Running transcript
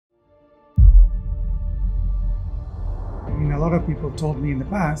lot of people told me in the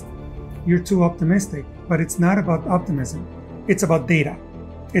past, you're too optimistic, but it's not about optimism. It's about data.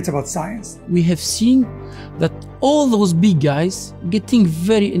 It's about science. We have seen that all those big guys getting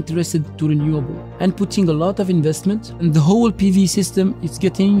very interested to renewable and putting a lot of investment, and the whole PV system is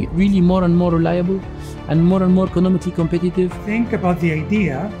getting really more and more reliable and more economically competitive. Think about the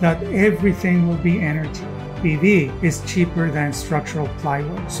idea that everything will be energy. PV is cheaper than structural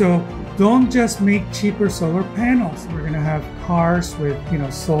plywood. So don't just make cheaper solar panels. We're going to have cars with,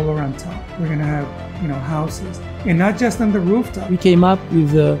 solar on top. We're going to have, houses, and not just on the rooftop. We came up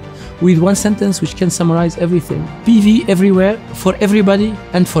with one sentence which can summarize everything. PV everywhere, for everybody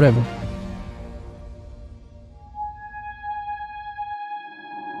and forever.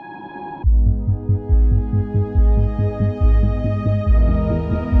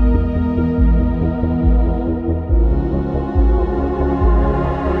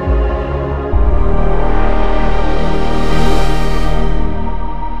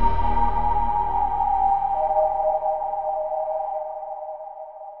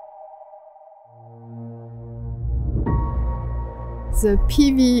 The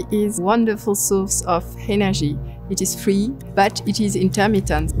PV is a wonderful source of energy. It is free, but it is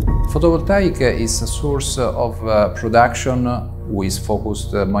intermittent. Photovoltaic is a source of production who is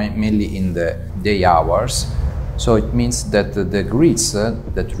focused mainly in the day hours. So it means that the grids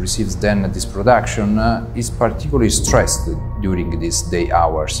that receives then this production is particularly stressed during these day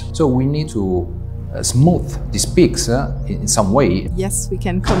hours. So we need to smooth these peaks in some way. Yes, we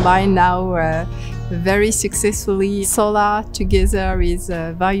can combine now very successfully solar together with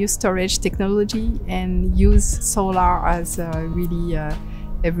various storage technology and use solar as really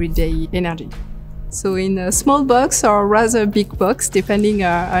everyday energy. So in a small box or rather big box, depending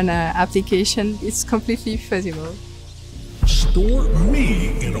on application, it's completely feasible. Store me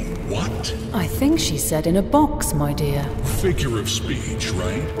in a what? I think she said in a box, my dear. Figure of speech,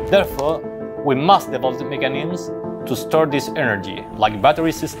 right? Therefore, we must develop mechanisms to store this energy, like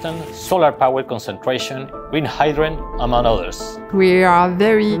battery system, solar power concentration, green hydrogen, among others. We are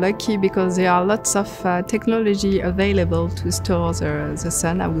very lucky because there are lots of technology available to store the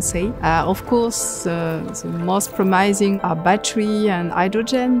sun, I would say. Of course, the most promising are battery and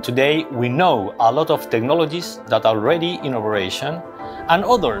hydrogen. Today, we know a lot of technologies that are already in operation, and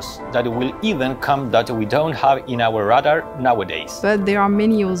others that will even come that we don't have in our radar nowadays. But there are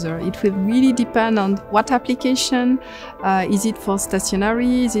many others. It will really depend on what application. Is it for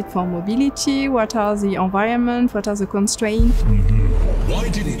stationary? Is it for mobility? What are the environment? What are the constraints? Why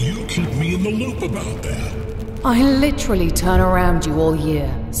didn't you keep me in the loop about that? I literally turn around you all year,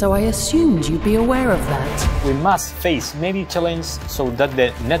 so I assumed you'd be aware of that. We must face many challenges so that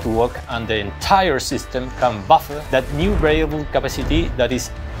the network and the entire system can buffer that new variable capacity that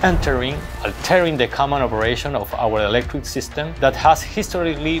is altering the common operation of our electric system that has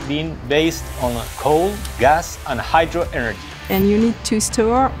historically been based on coal, gas and hydro energy. And you need to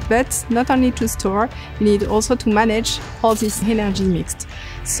store, but not only to store, you need also to manage all this energy mixed.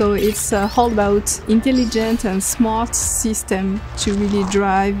 So it's all about intelligent and smart system to really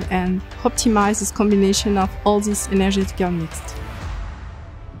drive and optimize this combination of all this energetical mixed.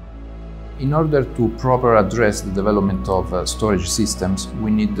 In order to properly address the development of storage systems, we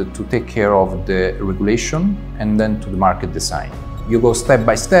need to take care of the regulation and then to the market design. You go step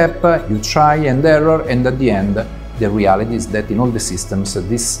by step, you try and error, and at the end, the reality is that in all the systems,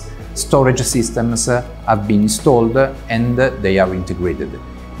 these storage systems have been installed and they are integrated.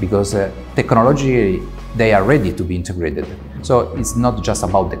 Because technology, they are ready to be integrated. So it's not just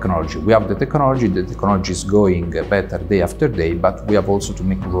about technology. We have the technology is going better day after day, but we have also to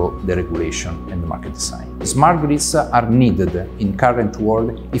make grow the regulation and the market design. Smart grids are needed in current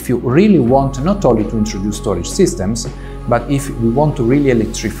world if you really want not only to introduce storage systems, but if we want to really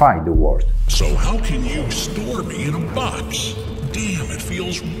electrify the world. So how can you store me in a box? Damn, it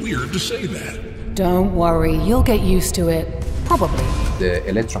feels weird to say that. Don't worry, you'll get used to it. Probably. The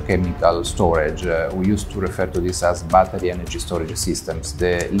electrochemical storage, we used to refer to this as battery energy storage systems.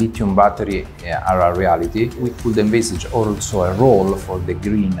 The lithium battery are a reality. We could envisage also a role for the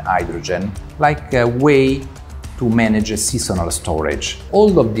green hydrogen, like a way to manage a seasonal storage.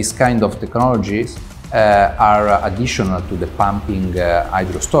 All of these kind of technologies are additional to the pumping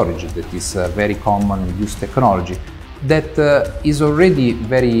hydro storage that is very common and used technology that is already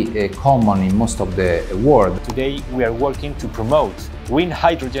very common in most of the world. Today we are working to promote green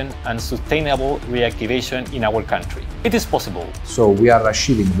hydrogen and sustainable reactivation in our country. It is possible. So we are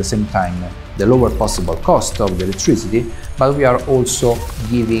achieving at the same time the lower possible cost of the electricity, but we are also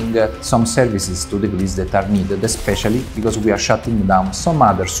giving some services to the grids that are needed, especially because we are shutting down some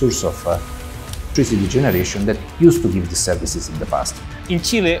other source of electricity generation that used to give these services in the past. In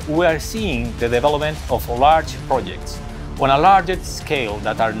Chile, we are seeing the development of large projects on a larger scale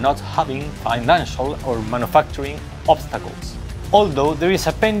that are not having financial or manufacturing obstacles. Although there is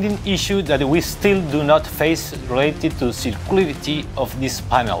a pending issue that we still do not face related to circularity of these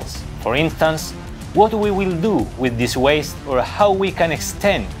panels. For instance, what we will do with this waste or how we can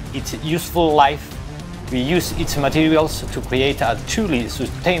extend its useful life, reuse its materials to create a truly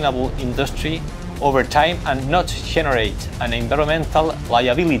sustainable industry over time and not generate an environmental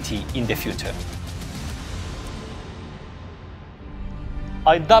liability in the future.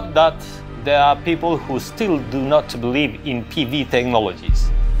 I doubt that there are people who still do not believe in PV technologies.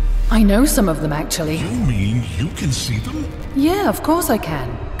 I know some of them actually. You mean you can see them? Yeah, of course I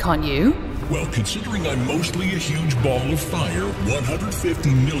can. Can't you? Well, considering I'm mostly a huge ball of fire 150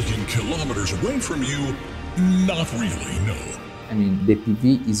 million kilometers away from you, not really, no. I mean, the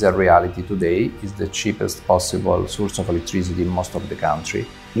PV is a reality today. It's the cheapest possible source of electricity in most of the country.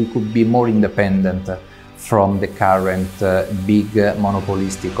 We could be more independent from the current big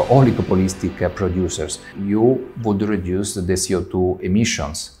monopolistic, oligopolistic producers. You would reduce the CO2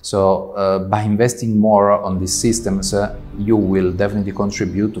 emissions. So by investing more on these systems, you will definitely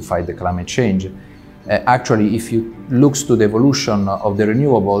contribute to fight the climate change. Actually, if you look to the evolution of the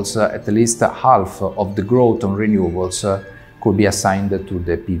renewables, at least half of the growth on renewables could be assigned to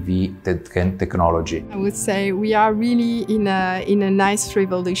the PV technology. I would say we are really in a nice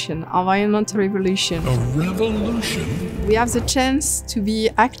revolution, environmental revolution. A revolution? We have the chance to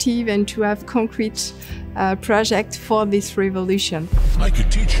be active and to have concrete projects for this revolution. I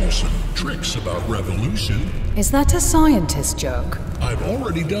could teach you some tricks about revolution. Is that a scientist joke? I've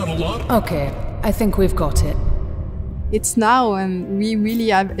already done a lot. Okay, I think we've got it. It's now and we really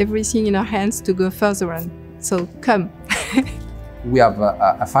have everything in our hands to go further on. So come. We have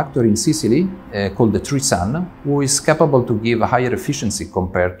a factory in Sicily called the Trisun, who is capable to give a higher efficiency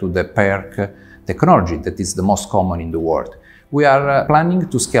compared to the PERC technology that is the most common in the world. We are planning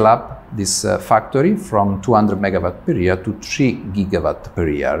to scale up this factory from 200 megawatt per year to 3 gigawatt per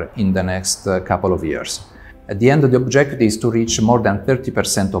year in the next couple of years. At the end, the objective is to reach more than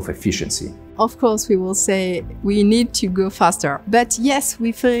 30% of efficiency. Of course, we will say we need to go faster. But yes,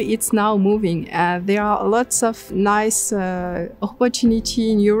 we feel it's now moving. There are lots of nice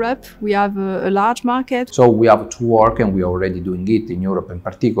opportunity in Europe. We have a large market. So we have to work, and we are already doing it in Europe in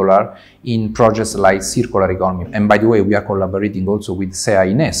particular, in projects like circular economy. And by the way, we are collaborating also with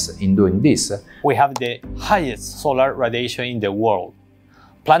INES in doing this. We have the highest solar radiation in the world.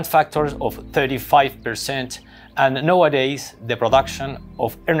 Plant factors of 35%, and nowadays the production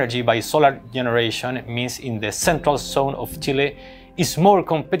of energy by solar generation means in the central zone of Chile is more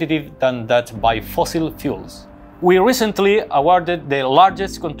competitive than that by fossil fuels. We recently awarded the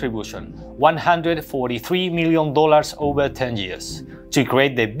largest contribution, $143 million over 10 years, to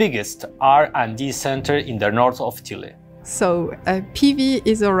create the biggest R&D center in the north of Chile. So PV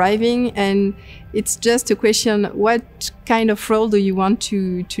is arriving, and it's just a question, what kind of role do you want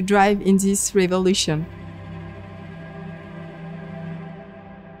to drive in this revolution?